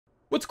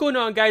What's going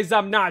on, guys?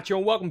 I'm Nacho,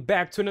 and welcome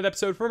back to another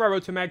episode from our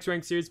Road to Max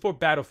Rank series for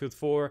Battlefield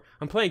 4.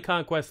 I'm playing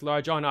Conquest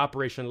Lodge on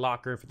Operation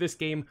Locker. For this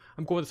game,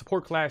 I'm going with the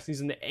support class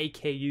using the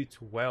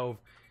AKU-12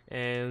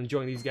 and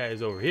join these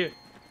guys over here.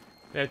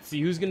 Let's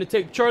see who's gonna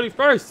take Charlie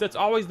first. That's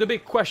always the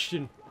big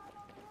question.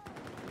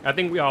 I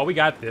think we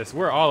got this.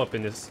 We're all up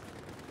in this.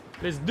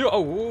 Let's do.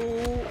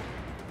 Oh,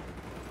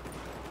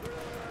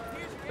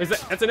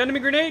 that's an enemy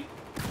grenade?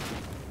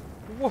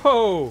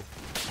 Whoa!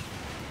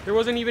 There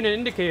wasn't even an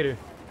indicator.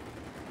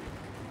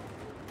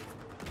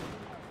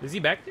 Is he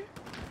back there?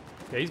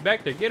 Yeah, he's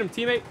back there. Get him,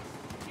 teammate.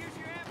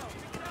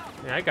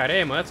 Yeah, I got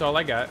ammo. That's all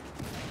I got.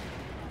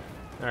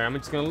 Alright, I'm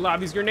just gonna lob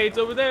these grenades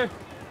over there.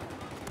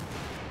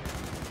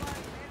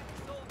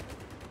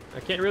 I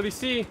can't really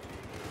see.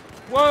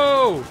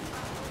 Whoa!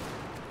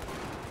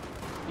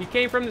 He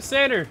came from the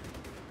center.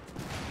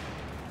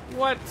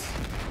 What?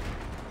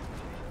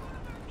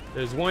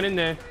 There's one in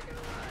there.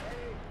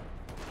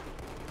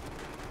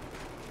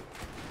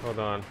 Hold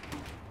on.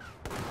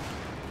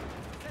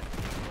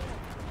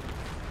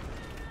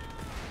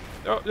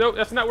 Oh, no,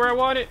 that's not where I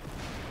want it.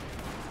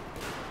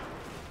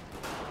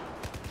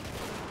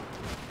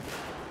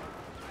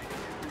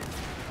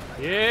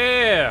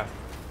 Yeah.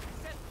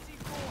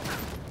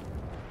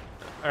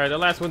 All right, the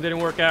last one didn't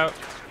work out.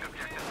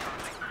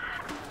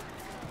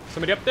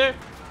 Somebody up there?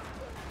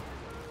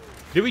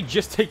 Did we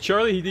just take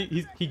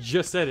Charlie? He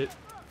just said it.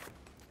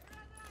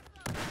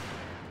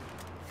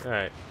 All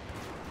right.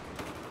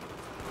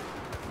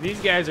 These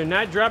guys are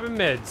not dropping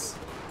meds.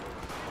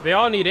 They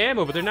all need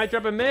ammo, but they're not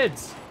dropping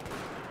meds.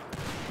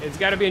 It's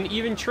got to be an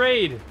even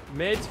trade.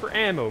 Meds for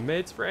ammo.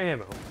 Meds for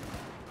ammo.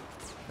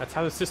 That's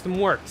how the system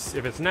works.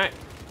 If it's not,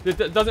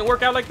 it doesn't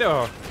work out like that.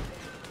 Oh.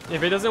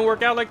 If it doesn't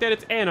work out like that,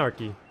 it's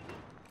anarchy.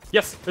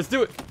 Yes, let's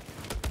do it.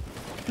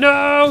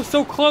 No,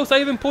 so close.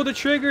 I even pulled the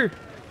trigger.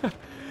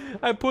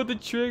 I pulled the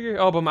trigger.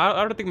 Oh, but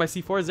I don't think my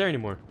C4 is there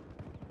anymore.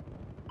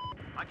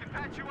 I can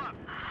patch you up.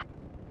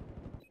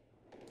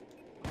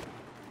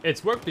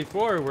 It's worked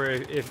before,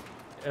 where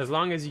as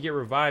long as you get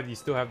revived, you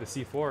still have the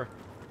C4.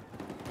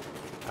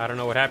 I don't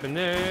know what happened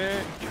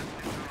there.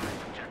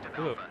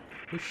 Look,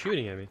 who's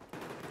shooting at me?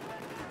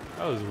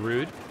 That was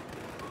rude.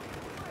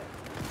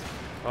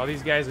 All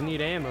these guys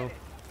need ammo.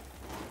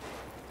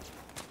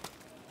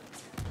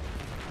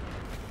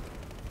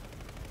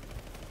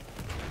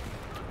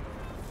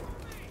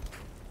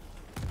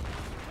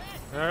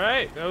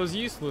 Alright, that was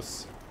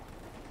useless.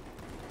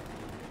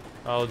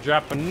 I'll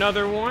drop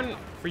another one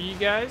for you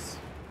guys.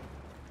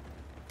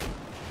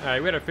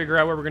 Alright, we gotta figure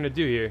out what we're gonna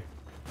do here.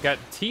 Got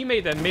a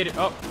teammate that made it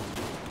up.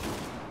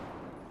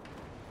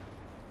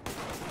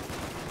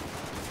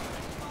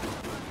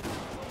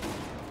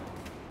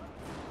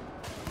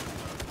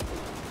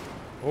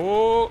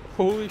 Oh,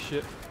 holy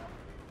shit.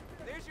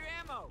 There's your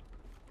ammo.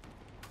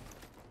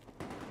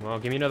 Well,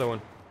 give me another one.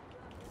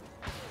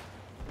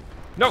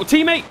 No,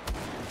 teammate!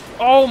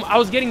 Oh, I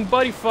was getting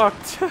buddy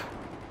fucked.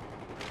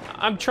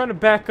 I'm trying to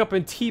back up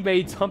and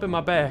teammates humping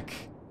my back.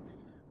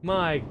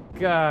 My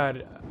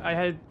god. I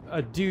had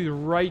a dude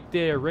right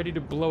there ready to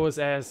blow his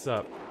ass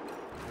up.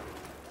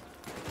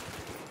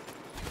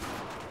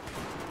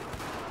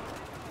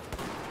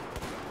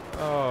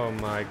 Oh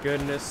my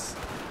goodness.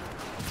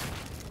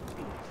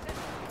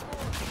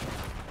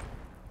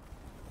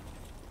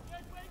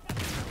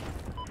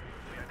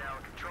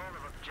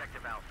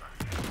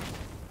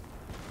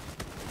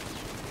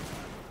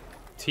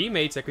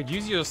 Teammates, I could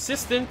use your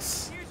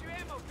assistance. Here's your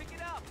ammo. Pick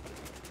it up.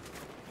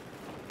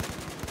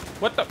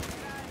 What the?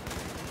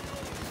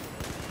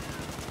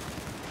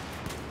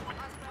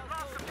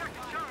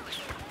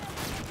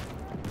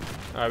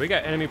 Alright, we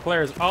got enemy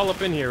players all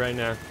up in here right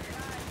now.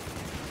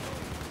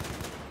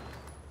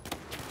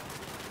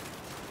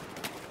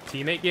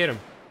 Teammate, get him.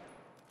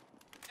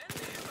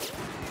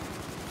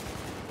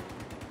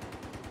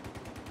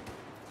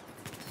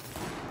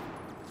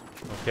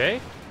 Okay.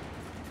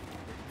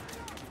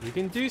 You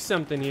can do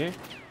something here.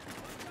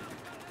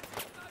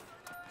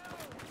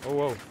 Oh,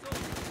 whoa.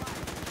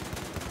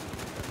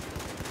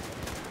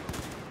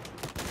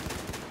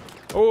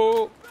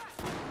 Oh!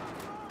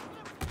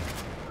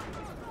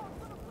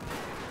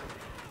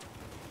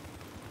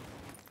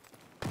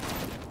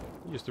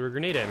 You just threw a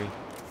grenade at me.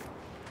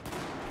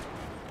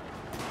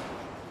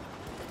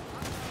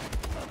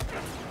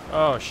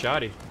 Oh,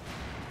 shoddy.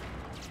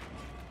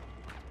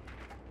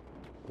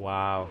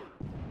 Wow.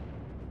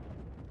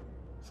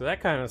 So that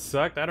kind of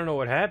sucked. I don't know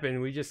what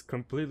happened. We just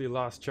completely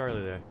lost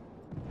Charlie there.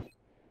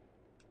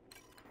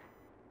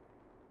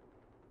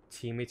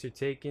 Teammates are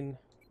taken.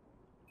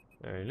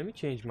 Alright, let me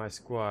change my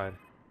squad.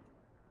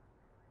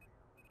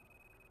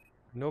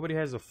 Nobody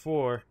has a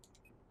 4.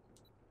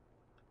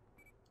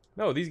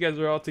 No, these guys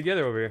are all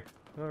together over here.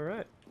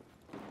 Alright.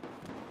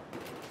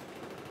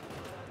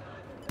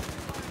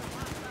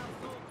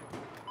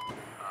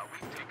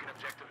 We've taken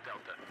objective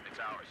Delta. It's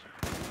ours.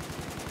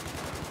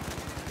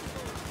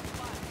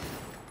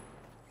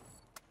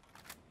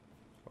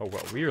 Oh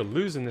well, we are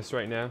losing this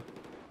right now.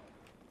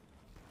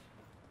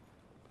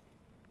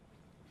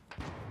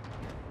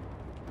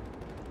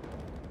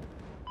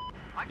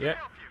 I can Yeah.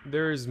 help you.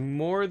 There's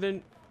more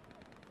than...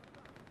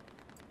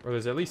 Or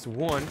there's at least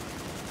one.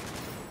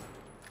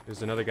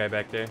 There's another guy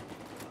back there.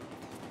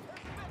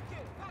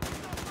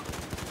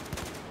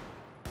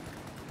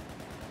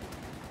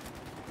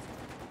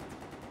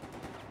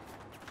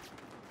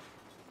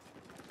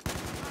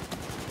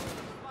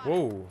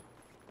 Whoa.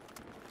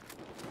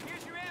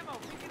 Here's your ammo.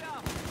 Pick it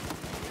up.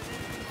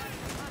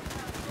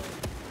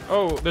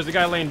 Oh, there's a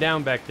guy laying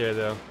down back there,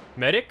 though.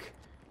 Medic?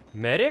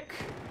 Medic?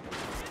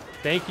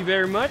 Thank you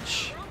very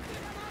much.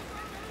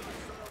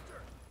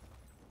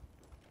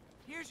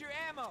 Here's your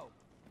ammo.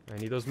 I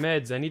need those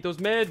meds. I need those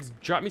meds.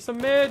 Drop me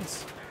some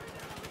meds.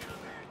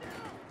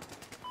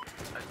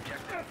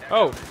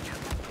 Oh.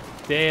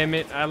 Damn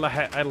it.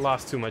 I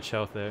lost too much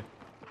health there.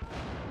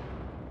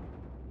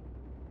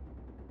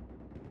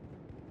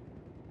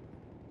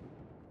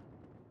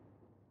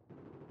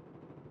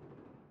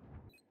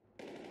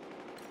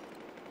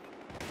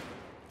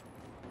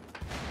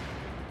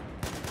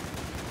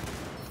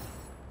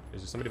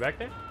 Is there somebody back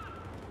there?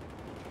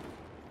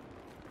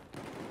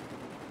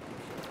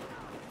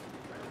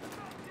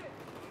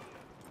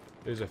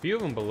 There's a few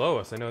of them below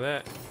us, I know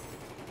that.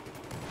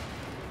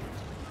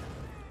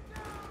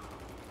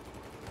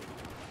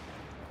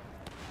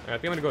 I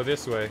think I'm gonna go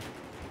this way.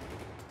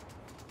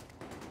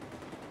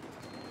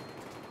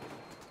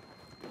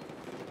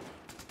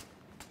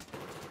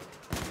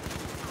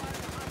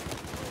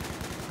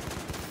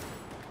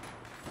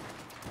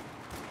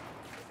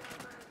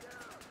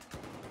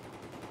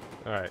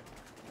 Alright.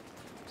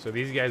 So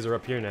these guys are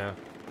up here now.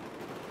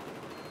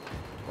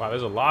 Wow,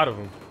 there's a lot of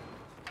them.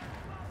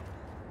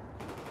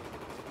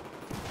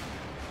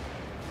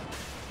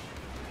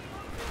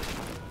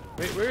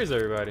 Wait, where is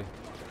everybody?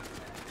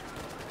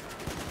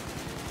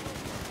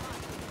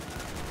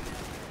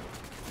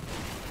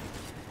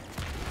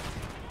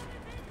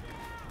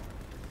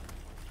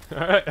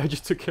 Alright, I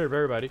just took care of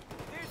everybody.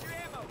 Here's your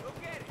ammo. Go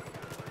get it.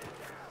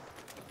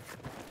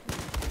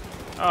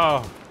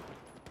 Oh.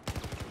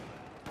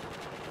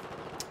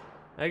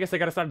 I guess I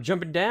gotta stop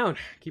jumping down.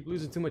 Keep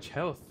losing too much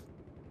health.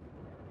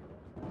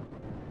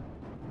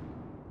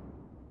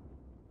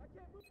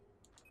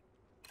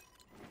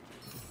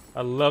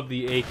 I love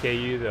the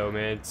AKU though,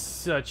 man. It's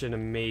such an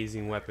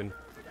amazing weapon.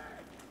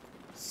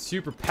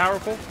 Super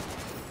powerful.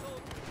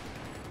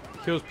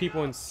 Kills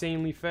people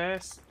insanely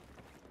fast.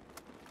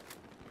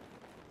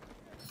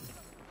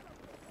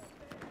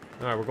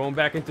 Alright, we're going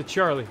back into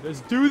Charlie.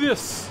 Let's do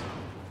this!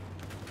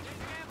 Here's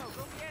your ammo.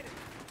 Go get it.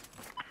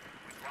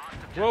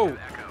 Whoa!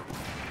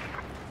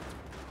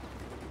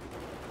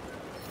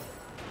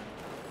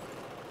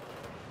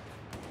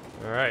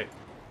 Alright.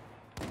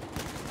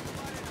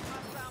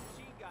 Hostile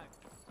machine gun.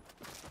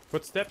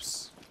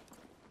 Footsteps.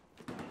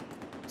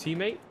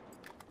 Teammate.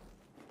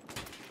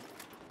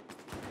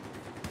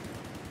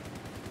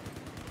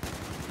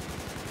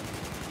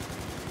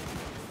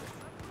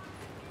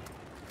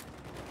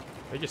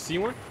 I just see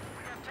one?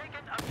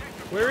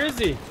 Where is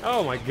he?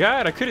 Oh my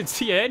god, I couldn't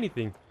see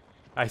anything.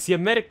 I see a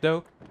medic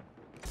though.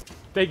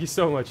 Thank you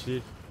so much,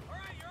 dude.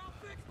 Alright, you're all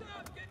fixed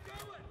up. Get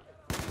going.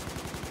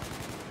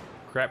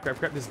 Crap, crap,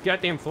 crap. This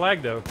goddamn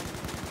flag though. Objective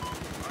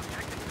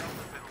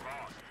Delta's been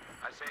lost.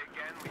 I say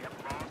again, we have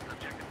lost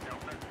Objective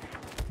Delta.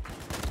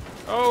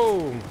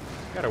 Oh,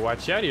 gotta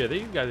watch out here.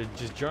 These guys are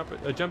just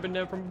jumping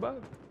down from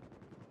above.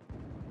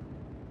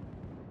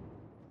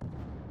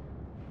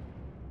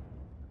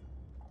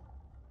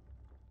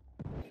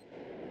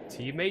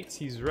 Teammates,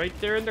 he's right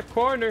there in the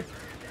corner.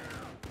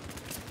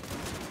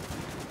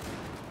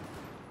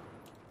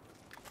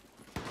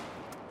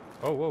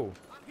 Oh, whoa.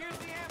 Here's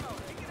the ammo.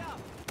 Pick it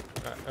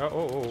up.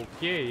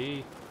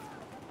 Okay.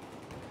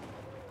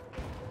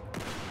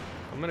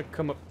 I'm gonna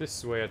come up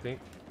this way, I think.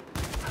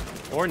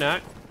 Or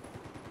not.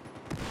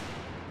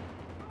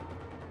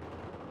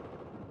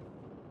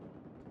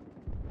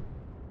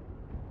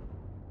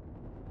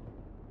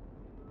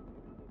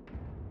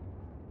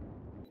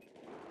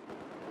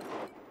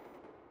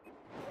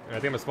 I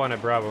think I'm gonna spawn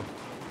at Bravo.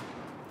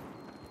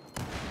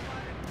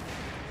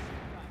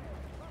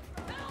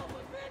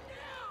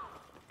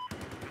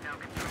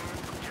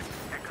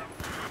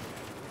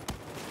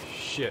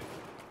 Shit.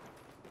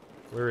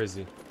 Where is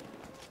he?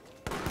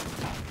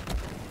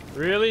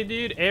 Really,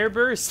 dude?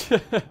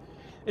 Airburst?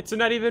 It's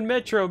not even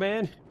Metro,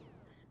 man.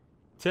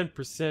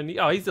 10%.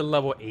 Oh, he's a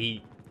level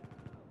 8.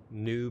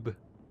 Noob.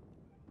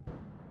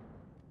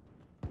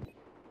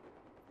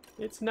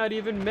 It's not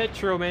even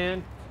Metro,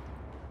 man.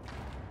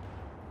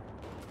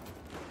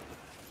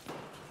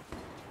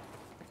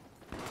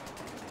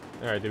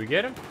 Alright, did we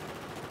get him?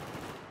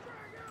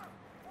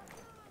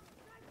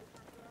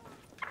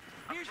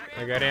 Here's your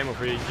I got ammo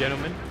for you,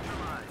 gentlemen.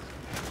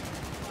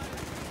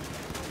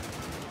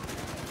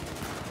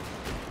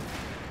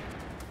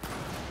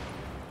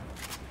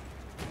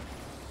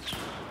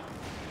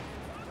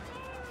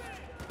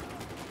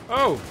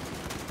 Oh!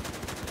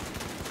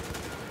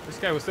 This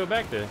guy was still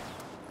back there.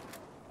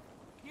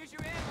 Here's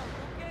your ammo.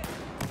 Go get it.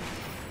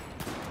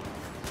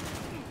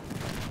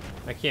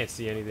 I can't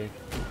see anything.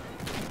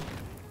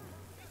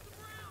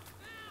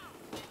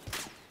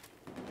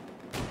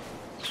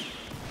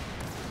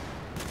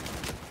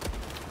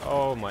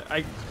 Oh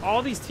my!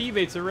 All these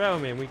teammates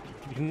around, man. We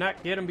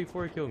cannot get him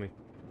before he killed me.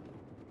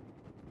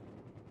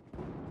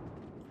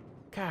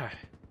 God,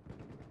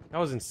 I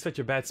was in such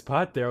a bad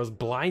spot there. I was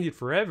blinded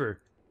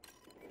forever.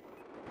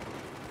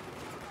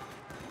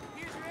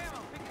 Here's your ammo.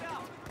 Pick it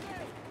up.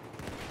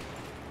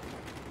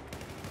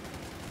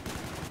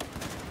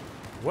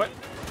 What?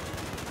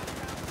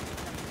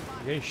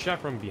 I'm getting shot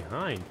from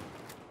behind.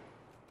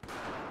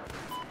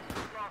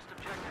 Lost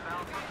objective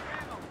Alpha. Here's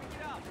your ammo. Pick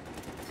it up.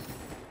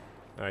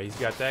 Alright, he's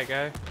got that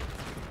guy.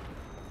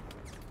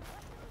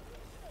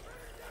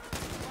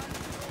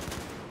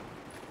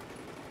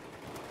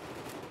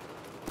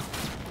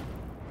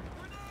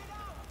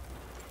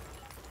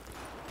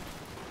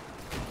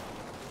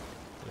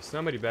 There's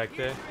somebody back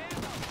there.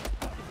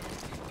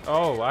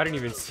 Oh, I didn't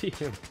even see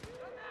him.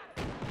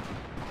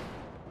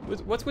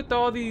 What's with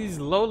all these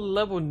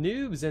low-level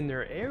noobs and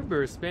their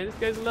airbursts, man? This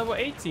guy's level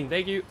 18.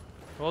 Thank you.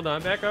 Hold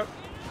on, back up.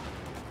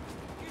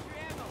 Here's your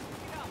ammo.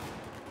 Pick it up.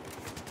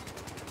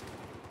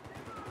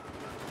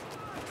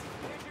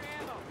 Here's your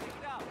ammo. Pick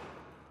it up.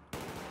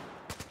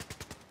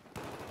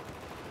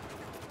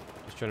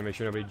 Just trying to make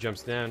sure nobody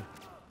jumps down.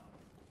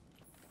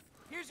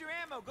 Here's your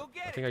ammo. Go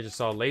get I it. think I just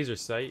saw a laser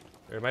sight.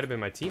 Or it might have been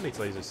my teammate's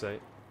laser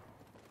sight.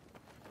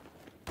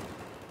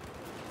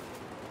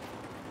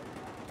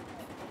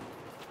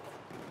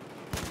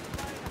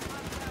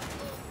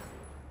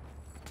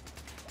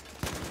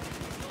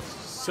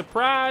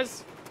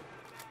 Surprise!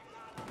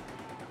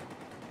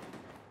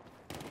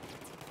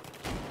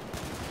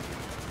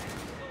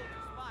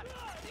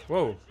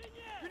 Whoa.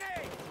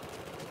 Grenade.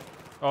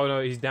 Oh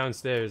no, he's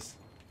downstairs.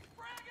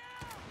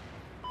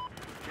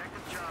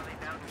 Objective Charlie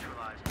now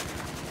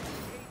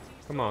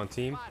neutralized. Come on,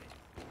 team.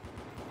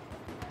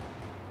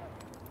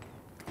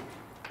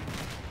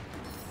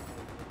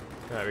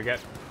 Alright, we got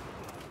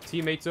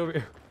teammates over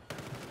here.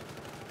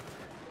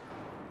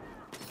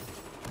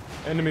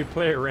 Enemy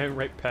player ran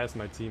right past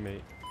my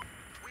teammate.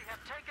 We have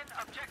taken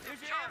objective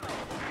Here's your Charlie.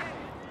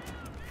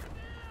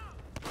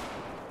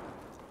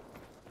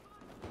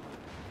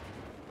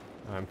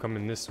 ammo. I'm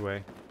coming this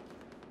way.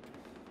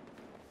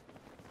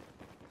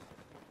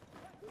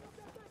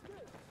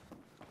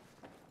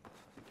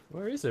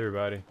 Where is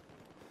everybody?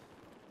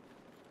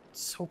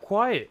 It's so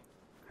quiet.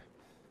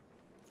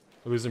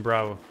 We're losing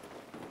Bravo.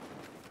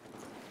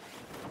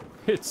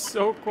 It's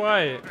so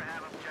quiet. We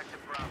have objective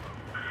Bravo.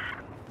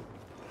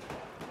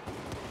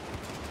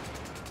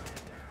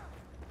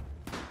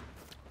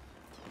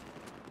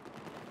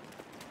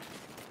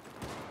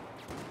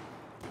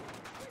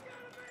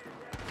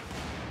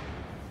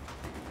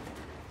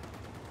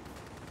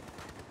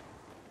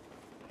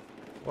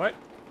 What?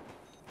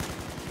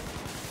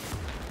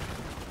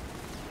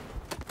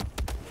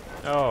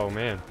 Oh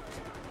man.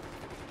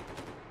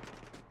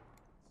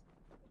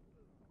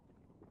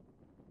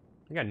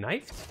 You got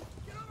knifed?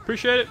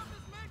 Appreciate it.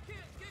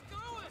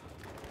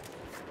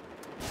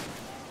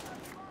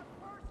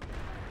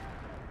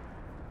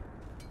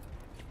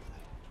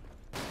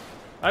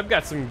 I've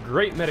got some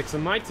great medics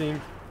on my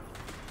team.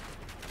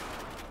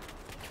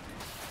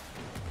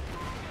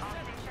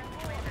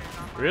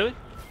 Really?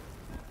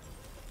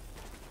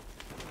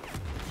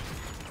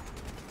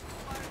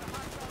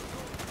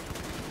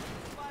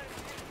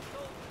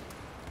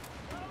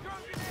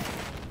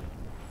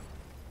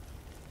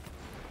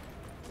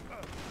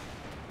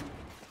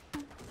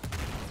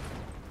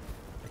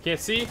 I can't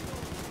see.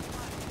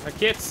 I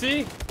can't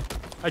see.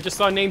 I just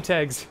saw name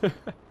tags.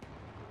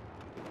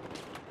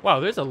 Wow,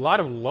 there's a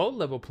lot of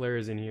low-level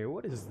players in here.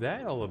 What is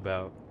that all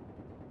about?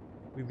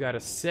 We've got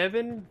a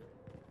 7.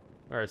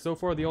 Alright, so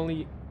far the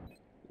only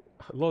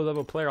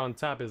low-level player on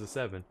top is a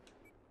 7.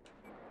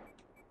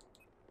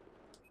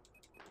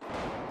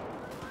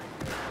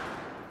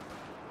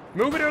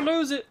 Move it or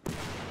lose it!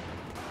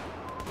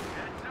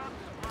 Heads up,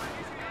 supply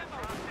is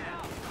dropped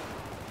down.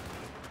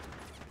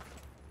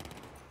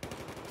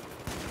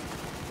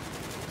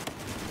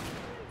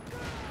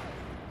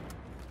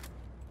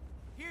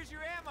 Here's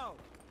your ammo.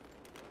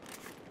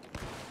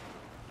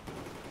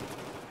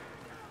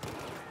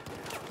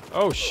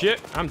 Oh shit,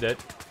 I'm dead.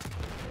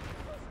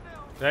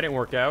 That didn't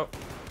work out.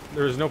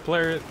 There was no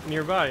player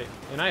nearby,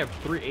 and I have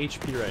 3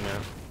 HP right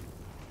now.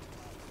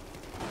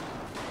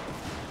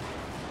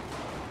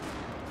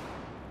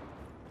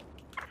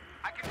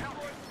 I can help.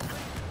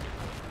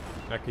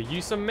 I could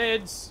use some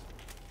meds.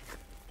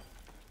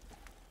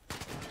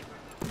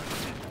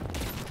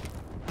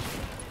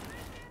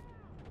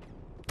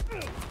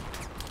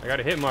 I got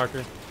a hit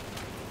marker.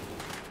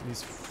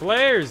 These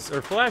flares,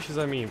 or flashes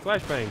I mean,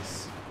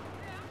 flashbangs.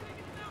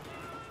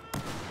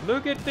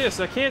 Look at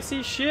this, I can't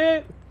see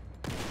shit!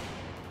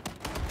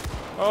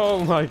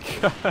 Oh my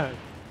god.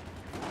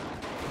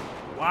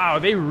 Wow,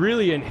 they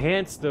really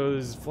enhanced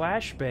those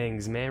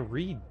flashbangs, man.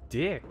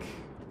 Ridic.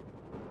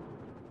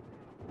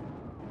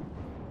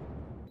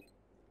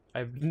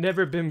 I've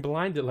never been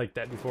blinded like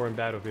that before in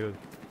Battlefield.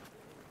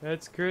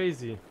 That's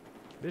crazy.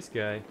 This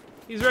guy.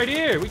 He's right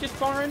here! We just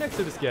spawned right next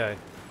to this guy.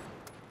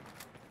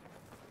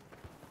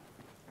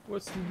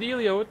 What's the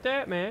dealio with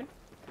that, man?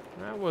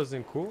 That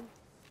wasn't cool.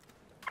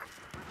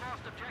 We've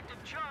lost objective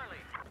Charlie.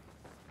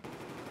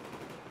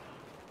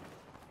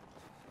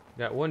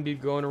 Got one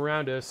dude going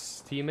around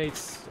us.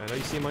 Teammates, I know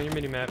you see him on your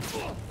minimap.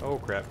 Oh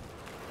crap.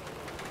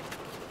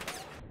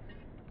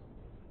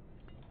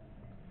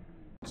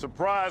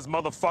 Surprise,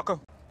 motherfucker.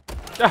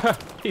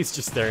 He's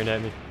just staring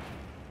at me.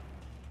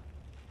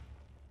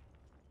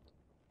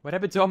 What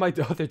happened to all my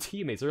other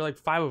teammates? There were like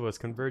 5 of us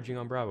converging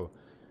on Bravo.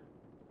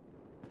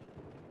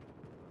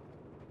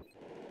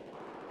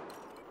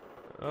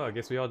 Oh, I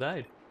guess we all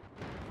died.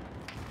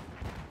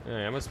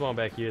 Alright, I'm gonna spawn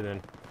back here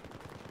then.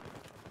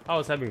 I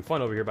was having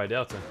fun over here by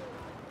Delta.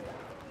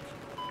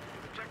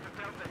 Objective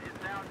Delta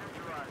is now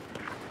neutralized.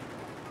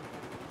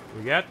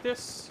 We got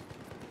this.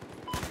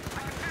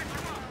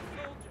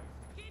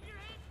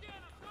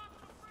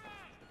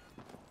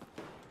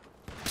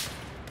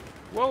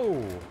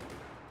 Whoa!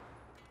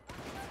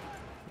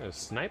 A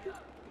sniper?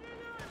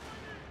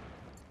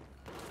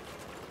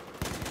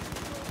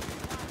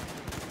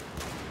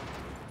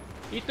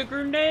 Eat the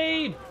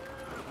grenade!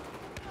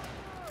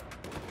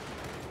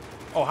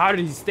 Oh, how did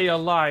he stay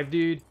alive,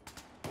 dude?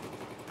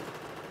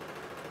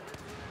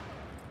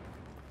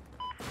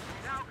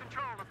 Now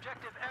control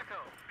objective Echo.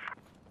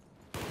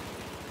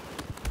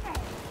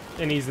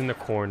 And he's in the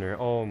corner.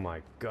 Oh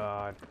my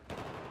god.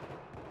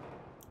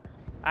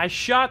 I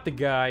shot the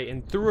guy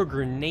and threw a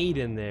grenade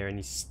in there and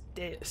he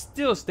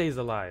still stays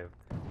alive.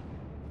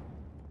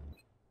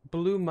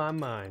 Blew my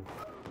mind.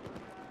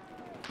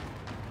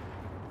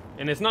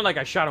 And it's not like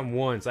I shot him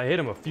once. I hit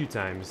him a few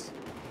times.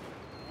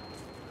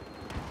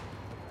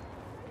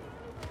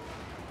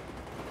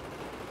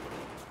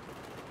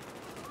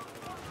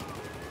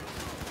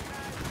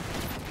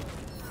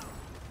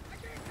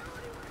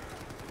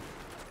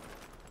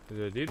 Is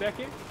there a dude back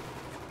here?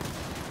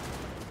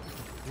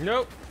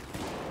 Nope.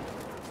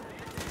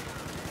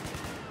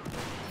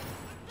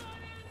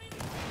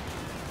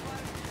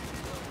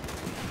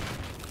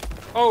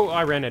 Oh,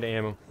 I ran out of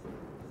ammo.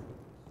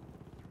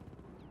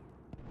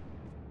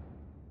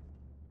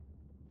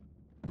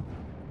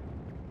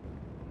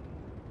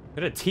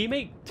 Did a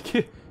teammate?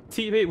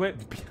 Teammate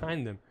went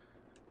behind them.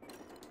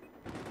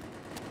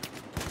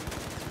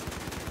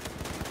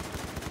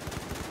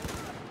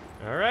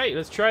 Alright,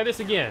 let's try this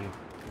again.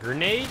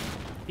 Grenade,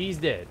 he's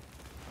dead.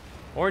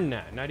 Or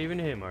not, not even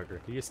a hit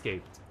marker. He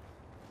escaped.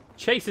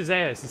 Chase his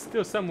ass, he's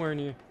still somewhere in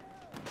here.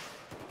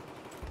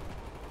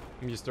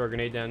 Let me just throw a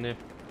grenade down there.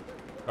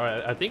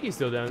 Alright, I think he's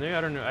still down there.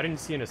 I don't know. I didn't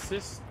see an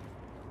assist.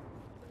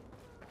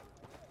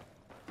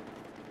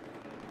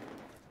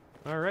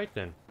 Alright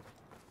then.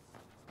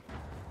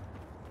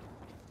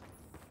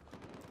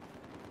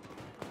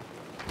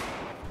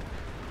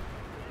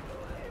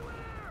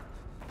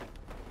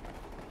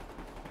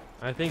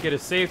 I think it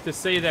is safe to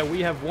say that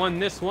we have won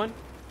this one.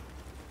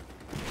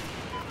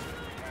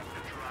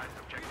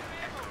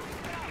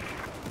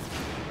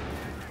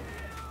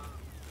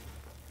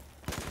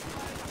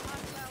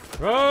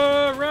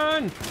 Oh,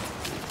 run!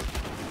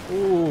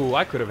 Ooh,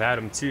 I could have had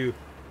him too.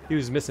 He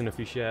was missing a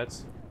few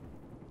shots.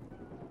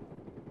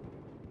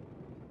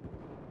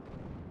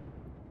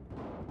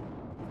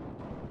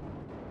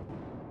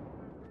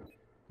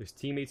 His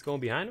teammates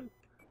going behind him?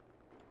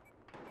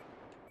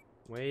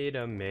 Wait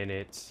a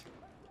minute.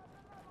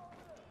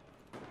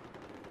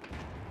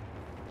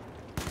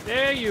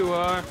 There you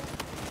are.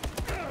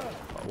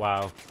 Oh,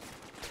 wow.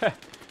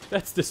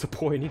 That's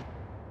disappointing.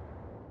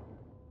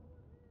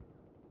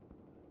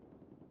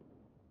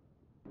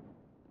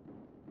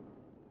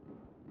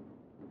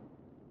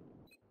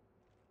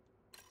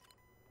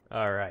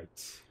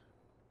 Alright.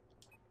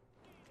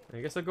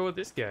 I guess I'll go with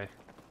this guy.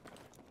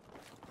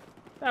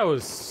 That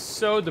was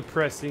so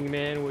depressing,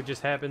 man, what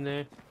just happened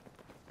there.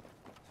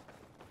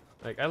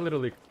 Like, I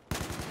literally...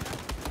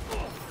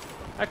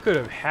 I could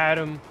have had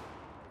him.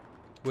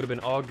 Would have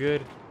been all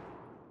good.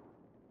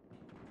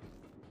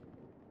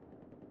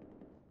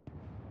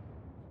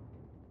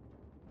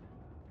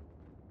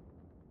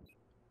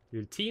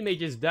 Your teammate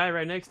just died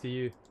right next to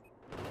you.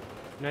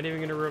 Not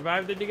even gonna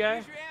revive the guy?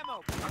 Use your ammo.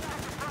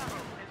 Objective Bravo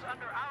is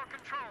under our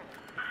control.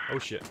 Oh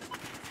shit.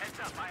 Heads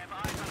up, I have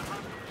eyes on a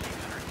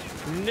hostile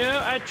machine gunner.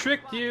 No, I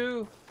tricked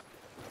you.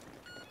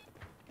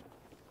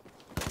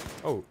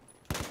 Oh.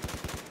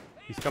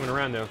 He's coming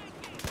around though.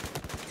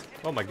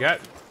 Oh my god.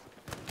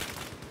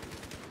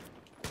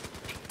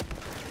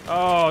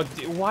 Oh,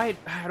 why?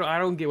 I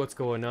don't get what's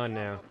going on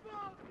now.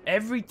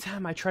 Every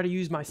time I try to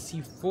use my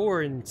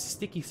C4 in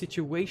sticky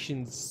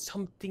situations,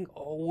 something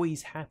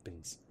always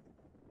happens.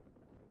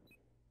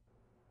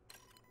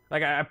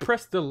 Like I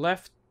pressed the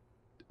left,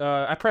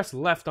 I pressed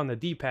left on the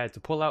D-pad to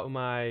pull out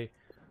my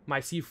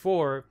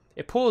C4.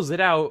 It pulls it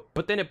out,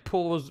 but then it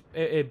pulls,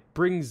 it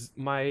brings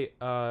my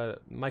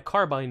my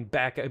carbine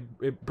back.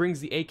 It brings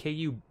the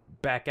AKU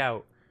back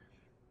out.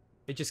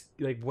 It just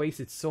like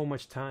wasted so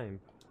much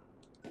time.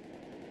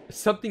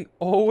 Something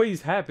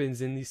always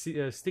happens in these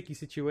sticky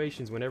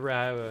situations whenever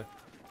I have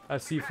a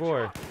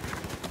C4.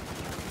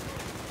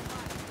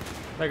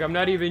 Like, I'm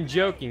not even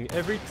joking.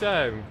 Every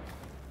time.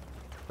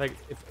 Like,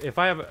 if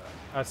I have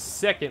a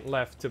second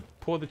left to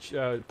pull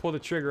the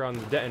trigger on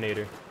the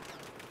detonator,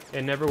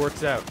 it never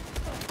works out.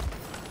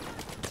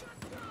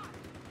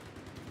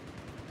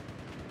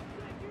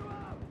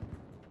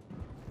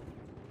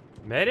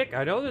 Medic?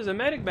 I know there's a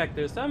medic back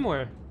there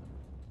somewhere.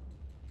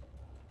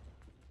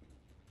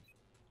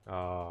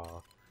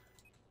 Oh.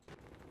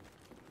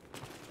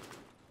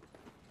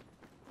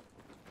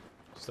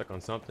 Stuck on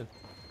something.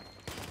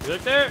 You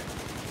look there?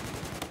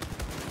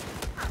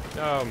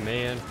 Oh,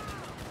 man.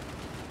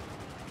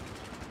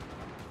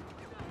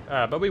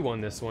 But we won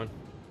this one.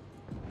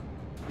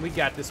 We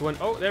got this one.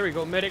 Oh, there we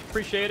go, medic.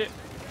 Appreciate it.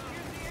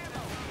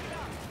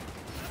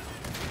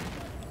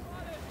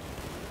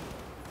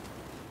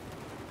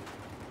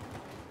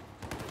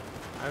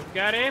 I've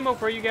got ammo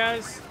for you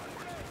guys.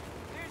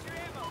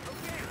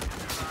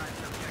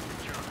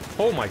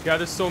 Oh my god,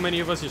 there's so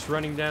many of us just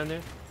running down there.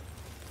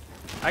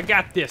 I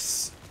got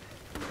this.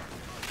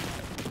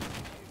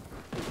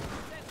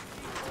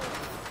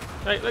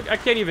 Look, I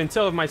can't even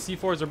tell if my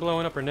C4s are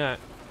blowing up or not.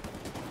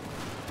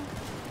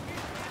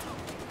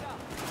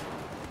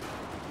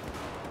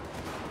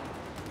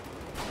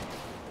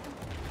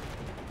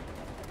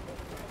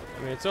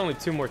 I mean, it's only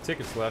 2 more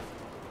tickets left.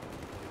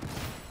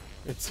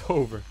 It's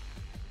over.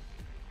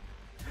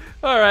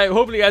 Alright,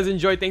 hopefully you guys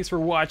enjoyed. Thanks for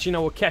watching. I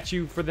will catch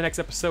you for the next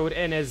episode.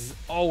 And as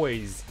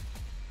always,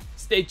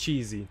 stay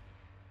cheesy.